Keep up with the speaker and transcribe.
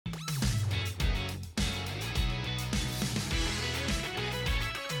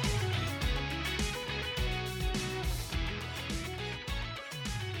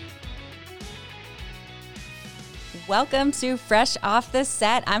Welcome to Fresh Off the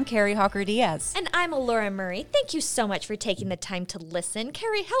Set. I'm Carrie Hawker-Diaz. And I'm Laura Murray. Thank you so much for taking the time to listen.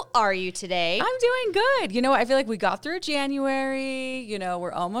 Carrie, how are you today? I'm doing good. You know, I feel like we got through January. You know,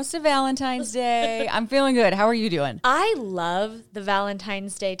 we're almost to Valentine's Day. I'm feeling good. How are you doing? I love the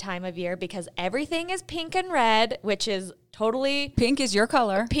Valentine's Day time of year because everything is pink and red, which is totally... Pink is your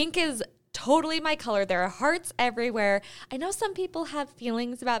color. Pink is totally my color. There are hearts everywhere. I know some people have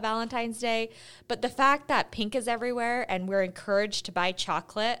feelings about Valentine's Day, but the fact that pink is everywhere and we're encouraged to buy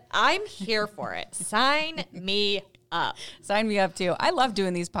chocolate, I'm here for it. Sign me up. Sign me up too. I love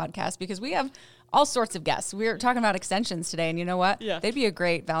doing these podcasts because we have all sorts of guests. We were talking about extensions today, and you know what? Yeah. They'd be a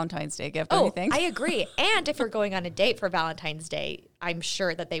great Valentine's Day gift, don't you think? I agree. And if you're going on a date for Valentine's Day, I'm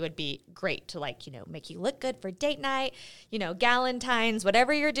sure that they would be great to, like, you know, make you look good for date night, you know, galentines,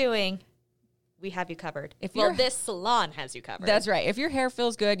 whatever you're doing. We have you covered. This salon has you covered. That's right. If your hair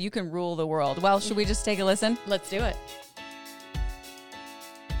feels good, you can rule the world. Well, should we just take a listen? Let's do it.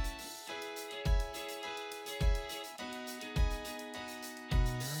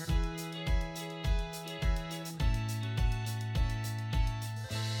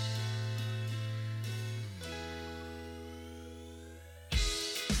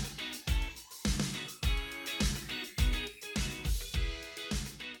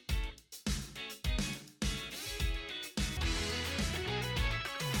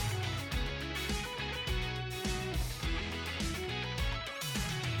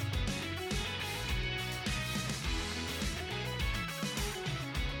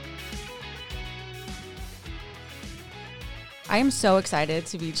 I am so excited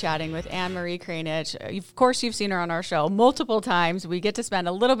to be chatting with Anne-Marie Kranich. Of course, you've seen her on our show multiple times. We get to spend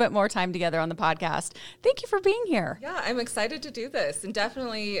a little bit more time together on the podcast. Thank you for being here. Yeah, I'm excited to do this and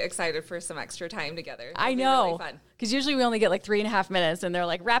definitely excited for some extra time together. I know, because usually we only get like 3.5 minutes and they're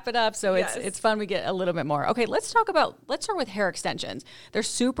like, wrap it up. So it's fun. We get a little bit more. Okay, let's start with hair extensions. They're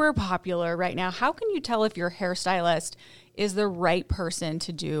super popular right now. How can you tell if your hairstylist is the right person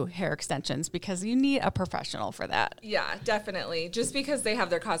to do hair extensions? Because you need a professional for that. Yeah, definitely. Just because they have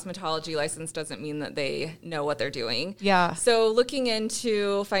their cosmetology license doesn't mean that they know what they're doing. Yeah. So looking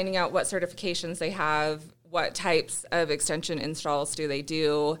into finding out what certifications they have, what types of extension installs do they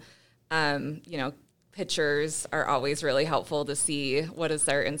do, pictures are always really helpful to see what does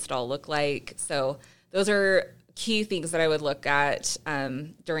their install look like. So those are key things that I would look at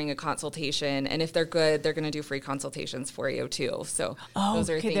during a consultation. And if they're good, they're going to do free consultations for you too. So those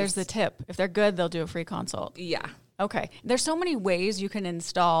are things. There's the tip. If they're good, they'll do a free consult. Yeah. Okay. There's so many ways you can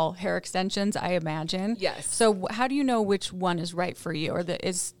install hair extensions, I imagine. Yes. So how do you know which one is right for you? Or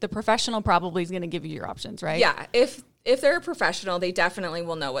is the professional probably going to give you your options, right? Yeah. If they're a professional, they definitely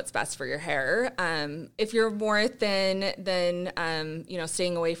will know what's best for your hair. If you're more thin, then,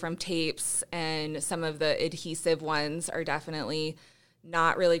 staying away from tapes and some of the adhesive ones are definitely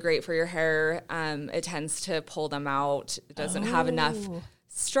not really great for your hair. It tends to pull them out. It doesn't have enough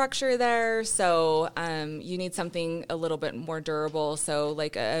structure there. So you need something a little bit more durable. So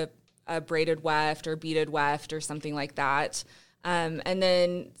like a braided weft or beaded weft or something like that. And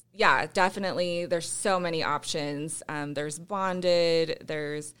then, yeah, definitely there's so many options. There's bonded,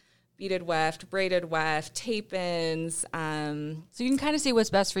 there's beaded weft, braided weft, tape-ins. So you can kind of see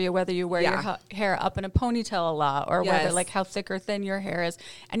what's best for you, whether you wear your hair up in a ponytail a lot or whether like how thick or thin your hair is.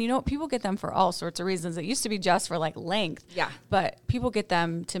 And you know what? People get them for all sorts of reasons. It used to be just for like length. Yeah. But people get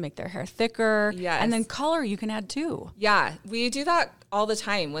them to make their hair thicker. Yes. And then color you can add too. Yeah. We do that all the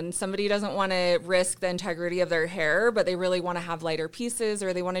time when somebody doesn't want to risk the integrity of their hair, but they really want to have lighter pieces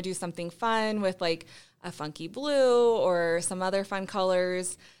or they want to do something fun with like a funky blue or some other fun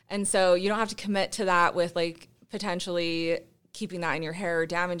colors. And so you don't have to commit to that with like potentially keeping that in your hair or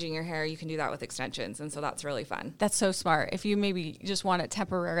damaging your hair. You can do that with extensions. And so that's really fun. That's so smart. If you maybe just want it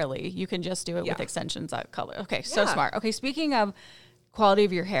temporarily, you can just do it with extensions that color. Okay, so smart. Okay, speaking of quality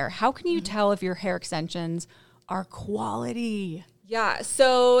of your hair, how can you tell if your hair extensions are quality? Yeah,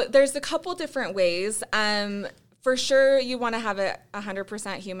 so there's a couple different ways. For sure, you want to have a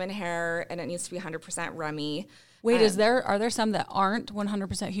 100% human hair, and it needs to be 100% rummy. Wait, are there some that aren't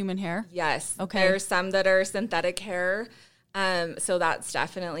 100% human hair? Yes. Okay. There's some that are synthetic hair. So that's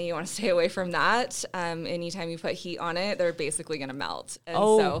definitely, you want to stay away from that. Anytime you put heat on it, they're basically going to melt. And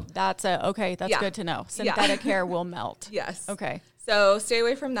that's good to know. Synthetic hair will melt. Yes. Okay. So stay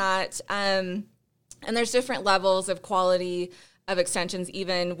away from that. And there's different levels of quality of extensions,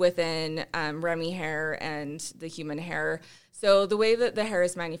 even within Remy hair and the human hair. So the way that the hair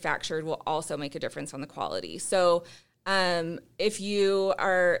is manufactured will also make a difference on the quality. So if you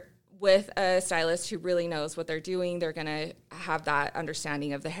are with a stylist who really knows what they're doing, they're going to have that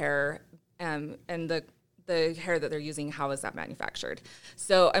understanding of the hair and the the hair that they're using, how is that manufactured?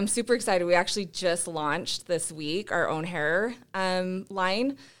 So I'm super excited. We actually just launched this week our own hair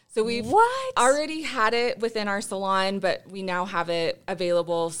line. So we've already had it within our salon, but we now have it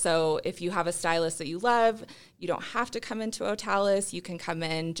available. So if you have a stylist that you love, you don't have to come into Otalis. You can come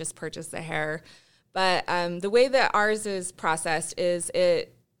in, just purchase the hair. But the way that ours is processed is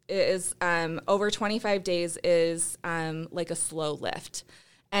it is over 25 days is like a slow lift.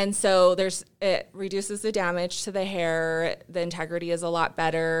 And so it reduces the damage to the hair. The integrity is a lot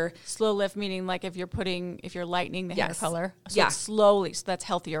better. Slow lift meaning like if you're lightening the hair color. So it's slowly, so that's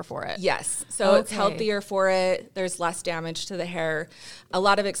healthier for it. Yes. So it's healthier for it. There's less damage to the hair. A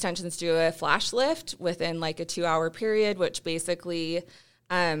lot of extensions do a flash lift within like a 2-hour period, which basically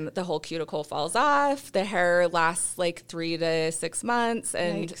the whole cuticle falls off. The hair lasts like 3 to 6 months.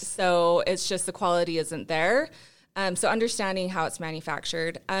 And so it's just the quality isn't there. So understanding how it's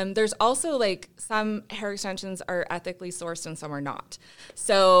manufactured. There's also like some hair extensions are ethically sourced and some are not.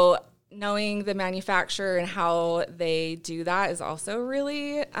 So knowing the manufacturer and how they do that is also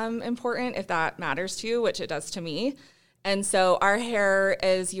really important if that matters to you, which it does to me. And so our hair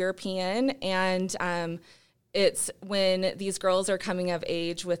is European, and it's when these girls are coming of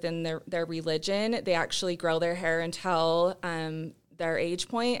age within their religion, they actually grow their hair until their age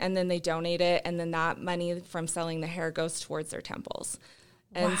point, and then they donate it, and then that money from selling the hair goes towards their temples.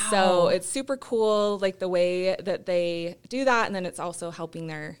 And so it's super cool, like the way that they do that, and then it's also helping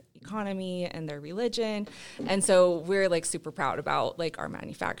their economy and their religion. And so we're like super proud about like our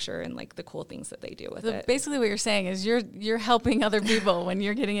manufacturer and like the cool things that they do with it. Basically what you're saying is you're helping other people when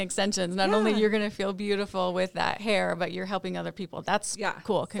you're getting extensions. Not only you're going to feel beautiful with that hair, but you're helping other people. That's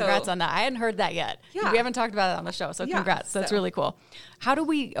cool. Congrats on that. I hadn't heard that yet. We haven't talked about it on the show. So congrats. That's really cool.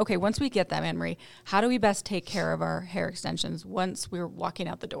 Once we get them, Anne-Marie, how do we best take care of our hair extensions once we're walking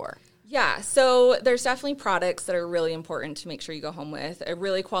out the door? Yeah, so there's definitely products that are really important to make sure you go home with. A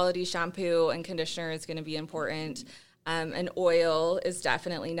really quality shampoo and conditioner is going to be important. An oil is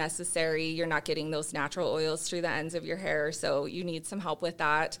definitely necessary. You're not getting those natural oils through the ends of your hair, so you need some help with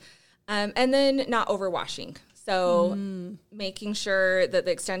that. And then not overwashing. So making sure that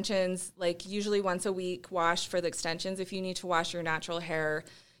the extensions, like usually once a week, wash for the extensions. If you need to wash your natural hair,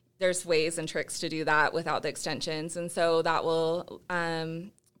 there's ways and tricks to do that without the extensions. And so that will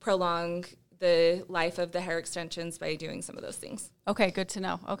prolong the life of the hair extensions by doing some of those things. Okay, good to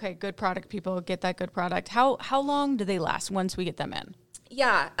know. Okay, good product, people. Get that good product. How long do they last once we get them in?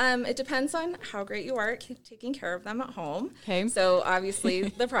 Yeah, it depends on how great you are at taking care of them at home. Okay. So obviously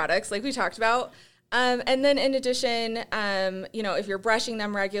the products, like we talked about. And then in addition, if you're brushing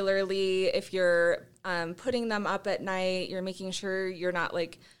them regularly, if you're putting them up at night, you're making sure you're not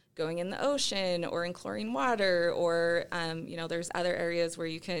like going in the ocean or in chlorine water, or, there's other areas where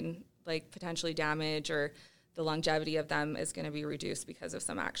you can like potentially damage, or the longevity of them is going to be reduced because of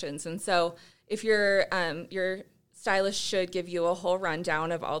some actions. And so if your stylist should give you a whole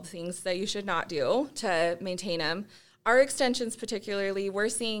rundown of all the things that you should not do to maintain them. Our extensions particularly, we're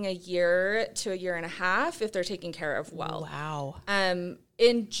seeing 1 year to 1.5 years if they're taken care of well. Wow.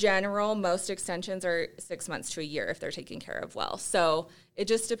 In general, most extensions are 6 months to 1 year if they're taken care of well. So it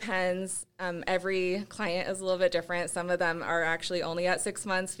just depends. Every client is a little bit different. Some of them are actually only at 6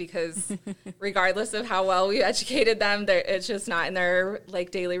 months because regardless of how well we educated them, it's just not in their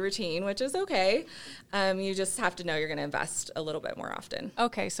like daily routine, which is okay. You just have to know you're going to invest a little bit more often.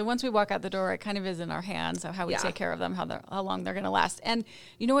 Okay, so once we walk out the door, it kind of is in our hands of how we take care of them, how long they're going to last. And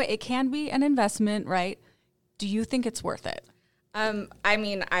you know what? It can be an investment, right? Do you think it's worth it?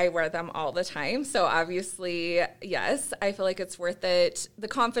 I wear them all the time. So obviously, yes, I feel like it's worth it. The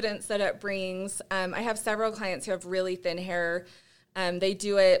confidence that it brings. I have several clients who have really thin hair. They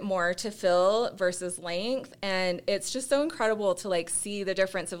do it more to fill versus length. And it's just so incredible to like see the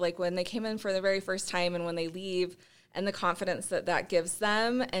difference of like when they came in for the very first time and when they leave, and the confidence that gives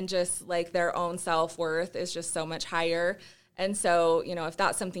them, and just like their own self-worth is just so much higher. And so, if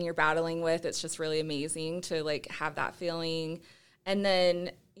that's something you're battling with, it's just really amazing to like have that feeling. And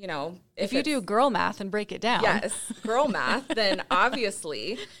then, if you do girl math and break it down. Yes, girl math, then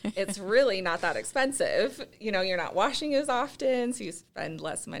obviously it's really not that expensive. You're not washing as often, so you spend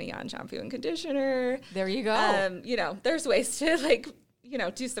less money on shampoo and conditioner. There you go. There's ways to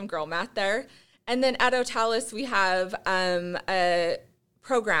do some girl math there. And then at Otalis, we have a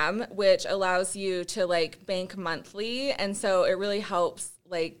program which allows you to like bank monthly. And so it really helps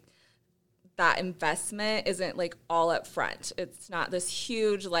like that investment isn't like all up front. It's not this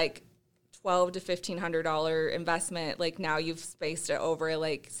huge like $1,200 to $1,500 investment, like now you've spaced it over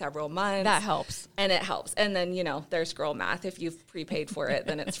like several months. That helps. And it helps. And then, there's girl math. If you've prepaid for it,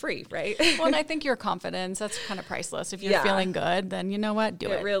 then it's free, right? Well, and I think your confidence, that's kind of priceless. If you're feeling good, then you know what?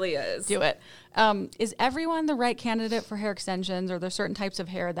 Do it. It really is. Do it. Is everyone the right candidate for hair extensions? Or are there certain types of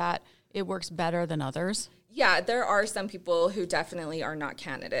hair that it works better than others? Yeah, there are some people who definitely are not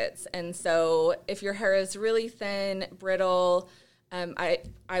candidates. And so if your hair is really thin, brittle,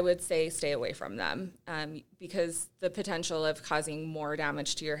 I would say stay away from them because the potential of causing more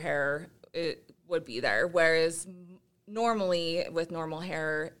damage to your hair would be there. Whereas normally with normal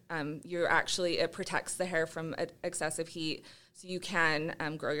hair, it protects the hair from excessive heat, so you can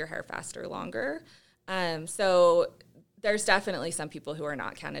grow your hair faster, longer. So there's definitely some people who are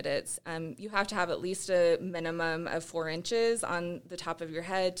not candidates. You have to have at least a minimum of 4 inches on the top of your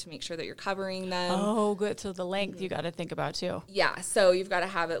head to make sure that you're covering them. Oh, good. So the length you got to think about too. Yeah. So you've got to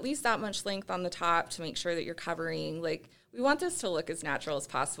have at least that much length on the top to make sure that you're covering. Like, we want this to look as natural as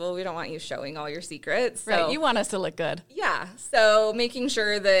possible. We don't want you showing all your secrets. So, right. You want us to look good. Yeah. So making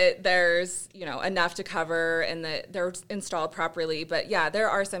sure that there's, enough to cover and that they're installed properly. But yeah, there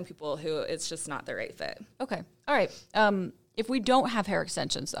are some people who it's just not the right fit. Okay. All right. If we don't have hair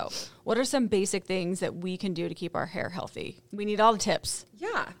extensions, though, what are some basic things that we can do to keep our hair healthy? We need all the tips.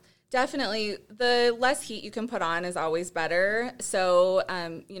 Yeah, definitely. The less heat you can put on is always better. So,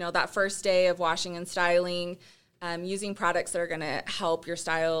 that first day of washing and styling, using products that are going to help your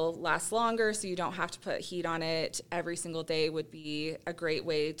style last longer so you don't have to put heat on it every single day would be a great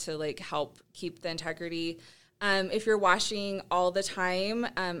way to help keep the integrity. If you're washing all the time,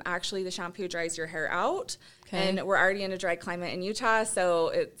 actually the shampoo dries your hair out. Okay. And we're already in a dry climate in Utah, so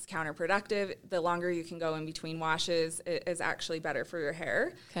it's counterproductive. The longer you can go in between washes is actually better for your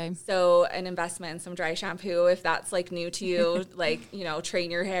hair. Okay. So an investment in some dry shampoo, if that's new to you,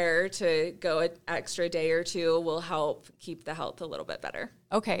 train your hair to go an extra day or two will help keep the health a little bit better.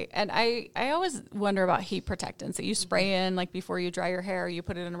 Okay. And I always wonder about heat protectants that you spray in before you dry your hair, or you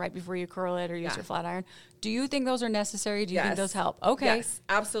put it in right before you curl it or use your flat iron. Do you think those are necessary? Do you think those help? Okay. Yes,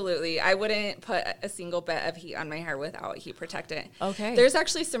 absolutely. I wouldn't put a single bit of heat on my hair without heat protectant. Okay. There's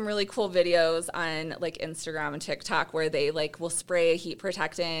actually some really cool videos on Instagram and TikTok where they will spray a heat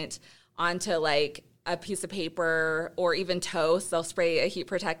protectant onto a piece of paper or even toast. They'll spray a heat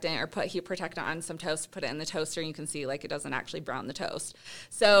protectant or put heat protectant on some toast, put it in the toaster, and you can see it doesn't actually brown the toast.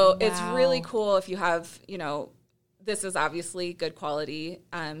 So It's really cool if you have, this is obviously good quality.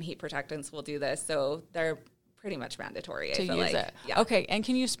 Heat protectants will do this. So they're pretty much mandatory. To I feel use it. Yeah. Okay. And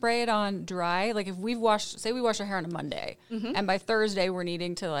can you spray it on dry? If we wash our hair on a Monday, and by Thursday we're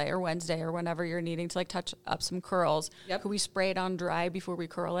needing to or Wednesday or whenever you're needing to touch up some curls. Yep. Could we spray it on dry before we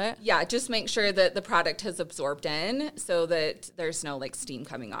curl it? Yeah. Just make sure that the product has absorbed in so that there's no steam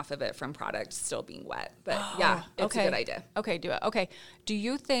coming off of it from product still being wet. But it's a good idea. Okay. Do it. Okay. Do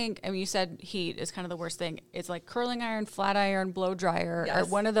you think, you said heat is kind of the worst thing. It's curling iron, flat iron, blow dryer. Yes. Are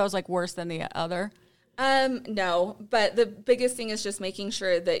one of those worse than the other? No, but the biggest thing is just making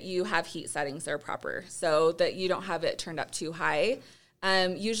sure that you have heat settings that are proper so that you don't have it turned up too high.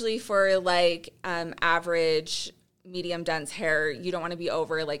 Usually for average medium dense hair, you don't want to be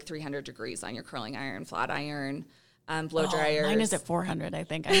over 300 degrees on your curling iron, flat iron, blow dryers. Mine is at 400, I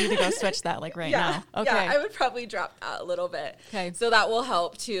think. I need to go switch that now. Okay. Yeah, I would probably drop that a little bit. Okay. So that will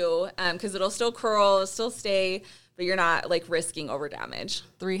help too, because it'll still curl, it'll still stay, but you're not risking over damage.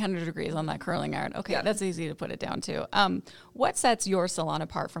 300 degrees on that curling iron. Okay, That's easy to put it down to. What sets your salon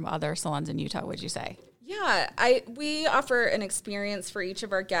apart from other salons in Utah, would you say? Yeah, we offer an experience for each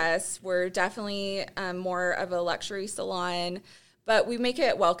of our guests. We're definitely more of a luxury salon, but we make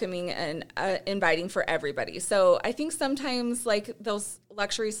it welcoming and inviting for everybody. So I think sometimes those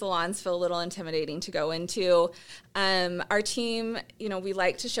luxury salons feel a little intimidating to go into. Our team, we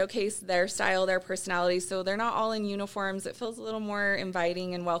like to showcase their style, their personality. So they're not all in uniforms. It feels a little more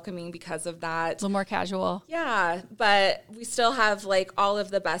inviting and welcoming because of that. A little more casual. Yeah, but we still have all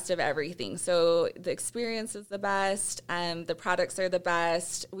of the best of everything. So the experience is the best. The products are the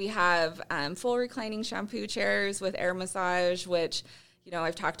best. We have full reclining shampoo chairs with air massage, which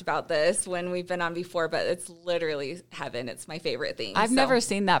I've talked about this when we've been on before, but it's literally heaven. It's my favorite thing. I've never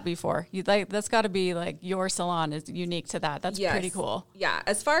seen that before. That's got to be your salon is unique to that. That's pretty cool. Yeah.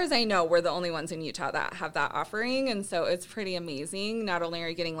 As far as I know, we're the only ones in Utah that have that offering. And so it's pretty amazing. Not only are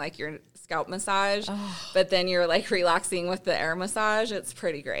you getting your scalp massage, but then you're relaxing with the air massage. It's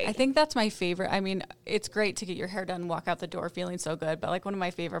pretty great. I think that's my favorite. It's great to get your hair done and walk out the door feeling so good. But one of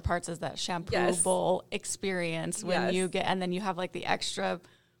my favorite parts is that shampoo bowl experience when you get, and then you have the extra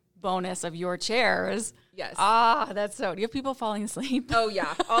bonus of your chairs. Yes. That's so. Do you have people falling asleep? Oh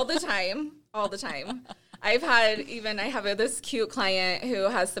yeah, all the time, all the time. I have this cute client who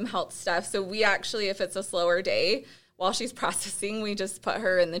has some health stuff. So we actually, if it's a slower day, while she's processing, we just put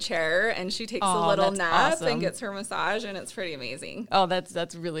her in the chair and she takes a little nap and gets her massage, and it's pretty amazing. Oh,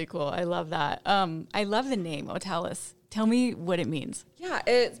 that's really cool. I love that. I love the name Otalis. Tell me what it means. Yeah,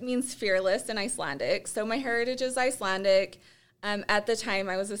 it means fearless in Icelandic. So my heritage is Icelandic. At the time,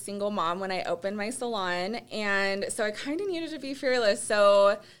 I was a single mom when I opened my salon, and so I kind of needed to be fearless.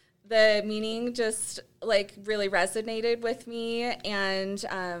 So the meaning just like really resonated with me, and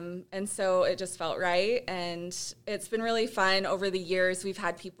so it just felt right. And it's been really fun over the years. We've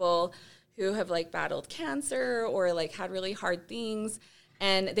had people who have like battled cancer or like had really hard things,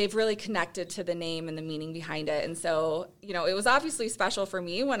 and they've really connected to the name and the meaning behind it. And so, you know, it was obviously special for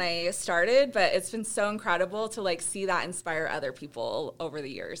me when I started, but it's been so incredible to like see that inspire other people over the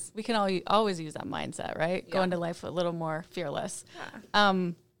years. We can always use that mindset, right? Yeah. Go into life a little more fearless.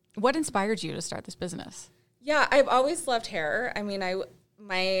 Yeah. What inspired you to start this business? Yeah, I've always loved hair. I mean,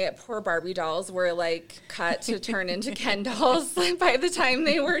 my poor Barbie dolls were like cut to turn into Ken dolls by the time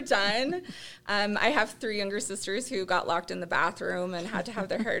they were done. I have 3 younger sisters who got locked in the bathroom and had to have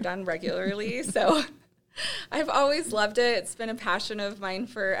their hair done regularly. So I've always loved it. It's been a passion of mine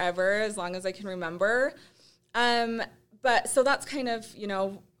forever, as long as I can remember. But so that's kind of, you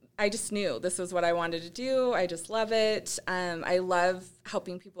know, I just knew this was what I wanted to do. I just love it. I love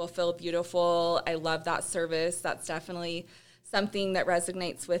helping people feel beautiful. I love that service. That's definitely something that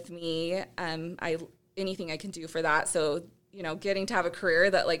resonates with me. Anything I can do for that. So, you know, getting to have a career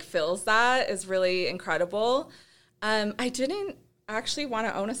that like fills that is really incredible. I didn't actually want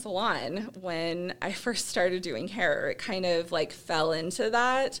to own a salon when I first started doing hair. It kind of like fell into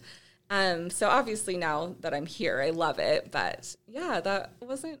that. So obviously now that I'm here, I love it. But yeah, that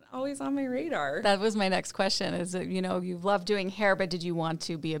wasn't always on my radar. That was my next question is that, you know, you love doing hair, but did you want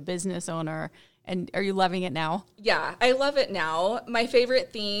to be a business owner? And are you loving it now? Yeah, I love it now. My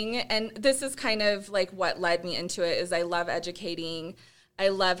favorite thing, and this is kind of like what led me into it, is I love educating. I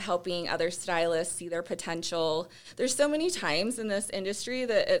love helping other stylists see their potential. There's so many times in this industry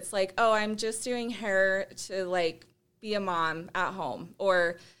that it's like, oh, I'm just doing hair to like be a mom at home,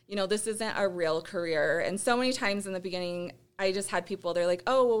 or, you know, this isn't a real career. And so many times in the beginning, I just had people, they're like,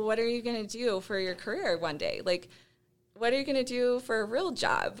 oh, well, what are you going to do for your career one day? Like, what are you going to do for a real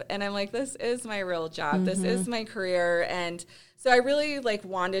job? And I'm like, this is my real job. Mm-hmm. This is my career. And so I really like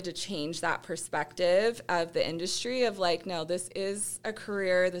wanted to change that perspective of the industry of like, no, this is a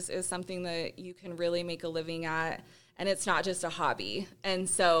career. This is something that you can really make a living at. And it's not just a hobby. And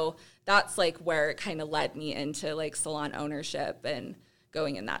so that's like where it kind of led me into like salon ownership and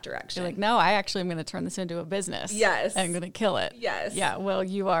going in that direction. You're like, no, I actually am going to turn this into a business. Yes. And I'm going to kill it. Yes. Yeah, well,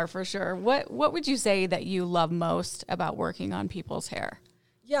 you are for sure. What would you say that you love most about working on people's hair?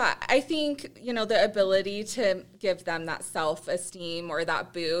 Yeah, I think, you know, the ability to give them that self-esteem or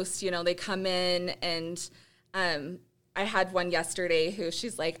that boost. You know, they come in and I had one yesterday who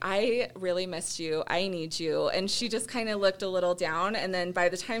she's like, I really missed you. I need you. And she just kind of looked a little down. And then by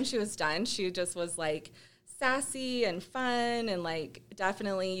the time she was done, she just was like sassy and fun. And like,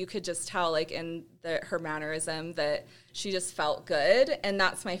 definitely you could just tell like in her mannerism that she just felt good. And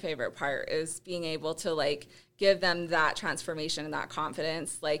that's my favorite part, is being able to like give them that transformation and that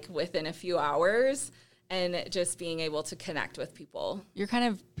confidence like within a few hours. And just being able to connect with people. You're kind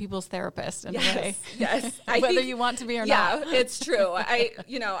of people's therapist in a way. Yes. Whether you want to be or not. Yeah, it's true.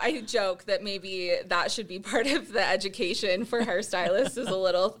 I joke that maybe that should be part of the education for hairstylists is a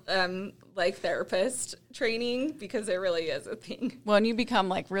little like therapist training, because it really is a thing. Well, and you become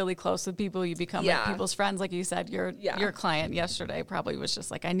like really close with people. You become like people's friends. Like you said, your client yesterday probably was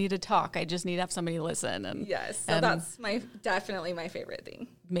just like, I need to talk. I just need to have somebody listen. And yes, so that's definitely my favorite thing.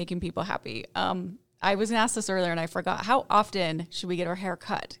 Making people happy. I was asked this earlier and I forgot. How often should we get our hair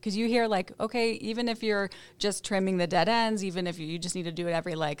cut? Because you hear like, okay, even if you're just trimming the dead ends, even if you just need to do it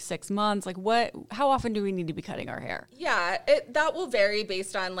every like 6 months, like how often do we need to be cutting our hair? Yeah, that will vary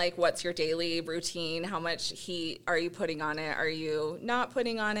based on like what's your daily routine, how much heat are you putting on it, are you not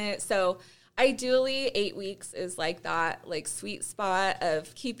putting on it? So ideally 8 weeks is like that like sweet spot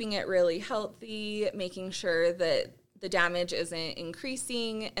of keeping it really healthy, making sure that the damage isn't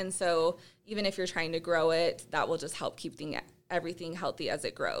increasing. And so even if you're trying to grow it, that will just help keep everything healthy as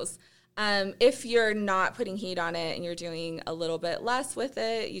it grows. If you're not putting heat on it and you're doing a little bit less with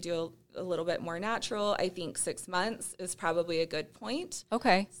it, you do a little bit more natural, I think 6 months is probably a good point.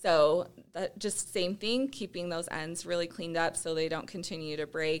 Okay. So that just same thing, keeping those ends really cleaned up so they don't continue to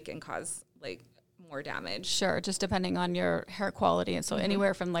break and cause like more damage. Sure, just depending on your hair quality. And so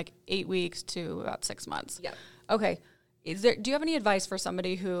anywhere from like 8 weeks to about 6 months. Yep. Okay. Do you have any advice for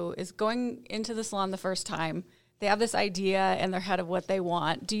somebody who is going into the salon the first time? They have this idea in their head of what they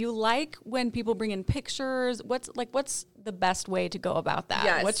want. Do you like when people bring in pictures? What's the best way to go about that?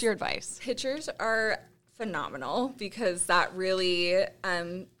 Yes. What's your advice? Pictures are phenomenal because that really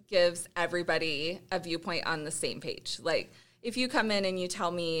gives everybody a viewpoint on the same page. Like if you come in and you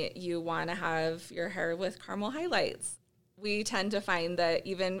tell me you want to have your hair with caramel highlights, we tend to find that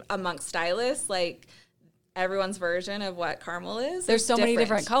even amongst stylists, like everyone's version of what caramel is. There's so many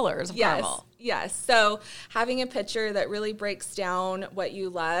different colors of caramel. Yes. So having a picture that really breaks down what you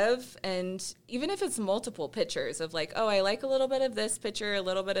love, and even if it's multiple pictures of like, oh, I like a little bit of this picture, a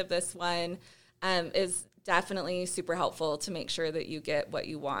little bit of this one, is definitely super helpful to make sure that you get what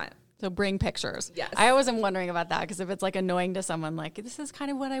you want. So bring pictures. Yes. I always am wondering about that because if it's like annoying to someone, like this is kind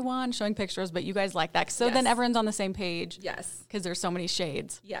of what I want, showing pictures, but you guys like that. So then everyone's on the same page. Yes. Because there's so many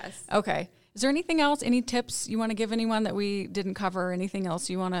shades. Yes. Okay. Is there anything else, any tips you want to give anyone that we didn't cover? Anything else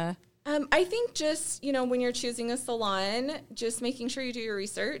you want to? I think just, when you're choosing a salon, just making sure you do your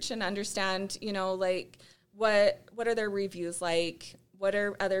research and understand, like what are their reviews like? What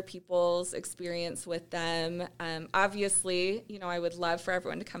are other people's experience with them? Obviously, I would love for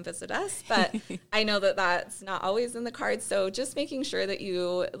everyone to come visit us, but I know that that's not always in the cards. So just making sure that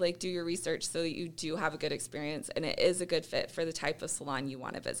you do your research so that you do have a good experience and it is a good fit for the type of salon you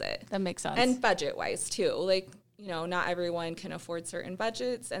want to visit. That makes sense. And budget wise too. Not everyone can afford certain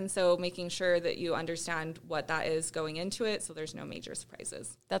budgets. And so making sure that you understand what that is going into it so there's no major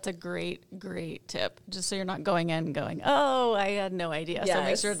surprises. That's a great tip. Just so you're not going in going, oh, I had no idea. Yes. So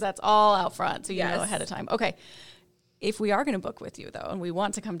make sure that's all out front so you know ahead of time. Okay. If we are going to book with you, though, and we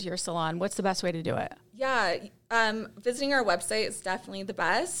want to come to your salon, what's the best way to do it? Yeah. Visiting our website is definitely the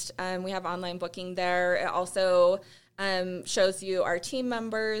best. We have online booking there. It also shows you our team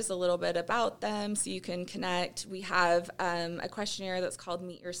members, a little bit about them so you can connect. We have a questionnaire that's called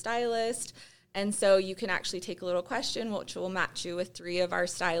Meet Your Stylist. And so you can actually take a little question, which will match you with 3 of our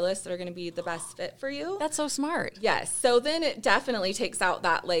stylists that are going to be the best fit for you. That's so smart. Yes. So then it definitely takes out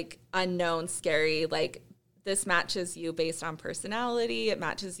that unknown, scary, this matches you based on personality. It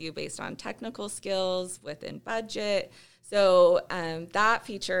matches you based on technical skills within budget. So that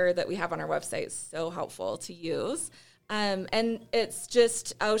feature that we have on our website is so helpful to use. And it's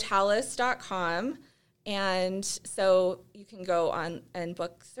just otalis.com. And so you can go on and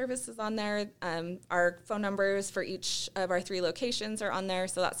book services on there. Our phone numbers for each of our 3 locations are on there.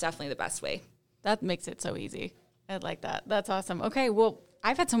 So that's definitely the best way. That makes it so easy. I like that. That's awesome. Okay, well,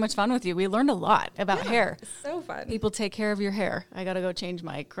 I've had so much fun with you. We learned a lot about hair. It's so fun. People take care of your hair. I got to go change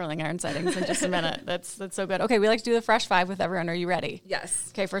my curling iron settings in just a minute. That's so good. Okay, we like to do the Fresh 5 with everyone. Are you ready? Yes.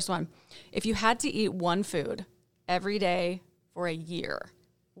 Okay, first one. If you had to eat one food every day for a year,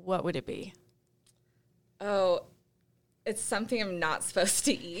 what would it be? Oh, it's something I'm not supposed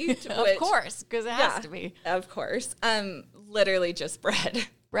to eat. Of course, because it has to be. Of course. Literally just bread.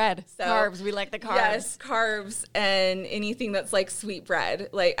 Bread, So, carbs. We like the carbs. Yes, carbs and anything that's like sweet bread.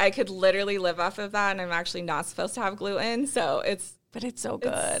 I could literally live off of that, and I'm actually not supposed to have gluten. So But it's so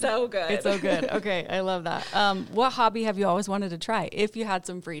good. It's so good. It's so good. Okay, I love that. What hobby have you always wanted to try if you had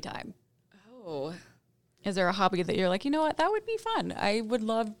some free time? Oh. Is there a hobby that you're like, you know what, that would be fun. I would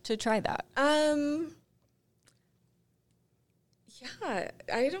love to try that. Yeah,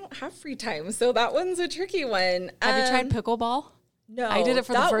 I don't have free time, so that one's a tricky one. Have you tried pickleball? No. I did it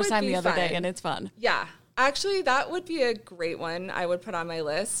for the first time the other fun. day, and it's fun. Yeah. Actually, that would be a great one I would put on my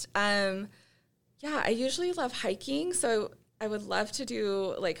list. Yeah, I usually love hiking, so I would love to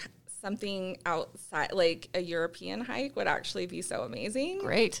do something outside, like a European hike would actually be so amazing.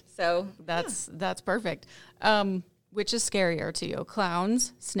 Great. So that's perfect. Which is scarier to you,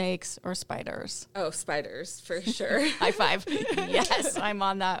 clowns, snakes, or spiders? Oh, spiders for sure. High five. Yes, I'm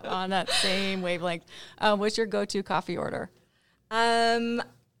on that same wavelength. What's your go-to coffee order?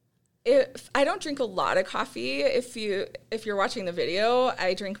 If I don't drink a lot of coffee, if you're watching the video,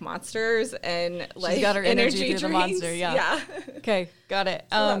 I drink Monsters and She's got her energy through drinks. the Monster. Yeah. Okay, got it.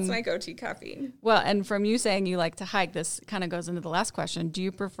 So that's my go-to caffeine. Well, and from you saying you like to hike, this kind of goes into the last question. Do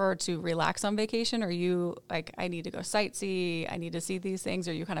you prefer to relax on vacation, or are you like, I need to go sightsee, I need to see these things,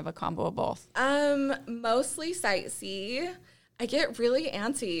 or are you kind of a combo of both? Mostly sightsee. I get really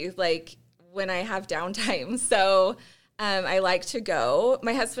antsy when I have downtime. So I like to go.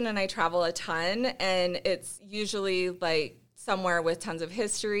 My husband and I travel a ton, and it's usually somewhere with tons of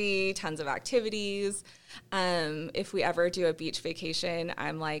history, tons of activities. If we ever do a beach vacation,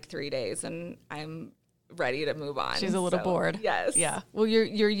 I'm 3 days, and I'm ready to move on. She's a little bored. Yes. Yeah. Well,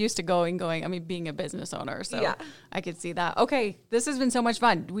 you're used to going. I mean, being a business owner, so yeah. I could see that. Okay, this has been so much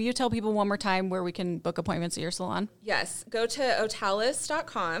fun. Will you tell people one more time where we can book appointments at your salon? Yes. Go to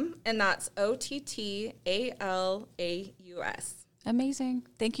ottalis.com, and that's OTTALAUS. Amazing.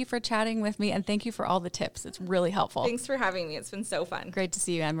 Thank you for chatting with me, and thank you for all the tips. It's really helpful. Thanks for having me. It's been so fun. Great to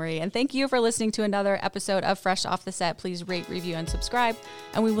see you, Anne-Marie. And thank you for listening to another episode of Fresh Off the Set. Please rate, review, and subscribe,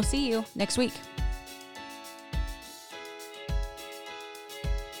 and we will see you next week.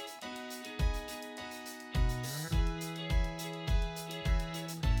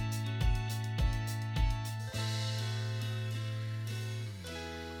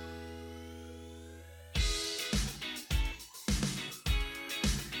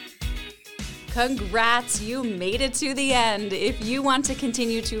 Congrats, you made it to the end. If you want to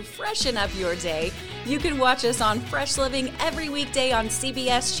continue to freshen up your day, you can watch us on Fresh Living every weekday on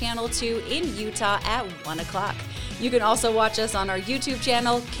CBS Channel 2 in Utah at 1 o'clock. You can also watch us on our YouTube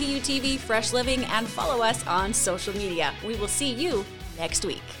channel, KUTV Fresh Living, and follow us on social media. We will see you next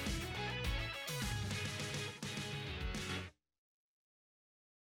week.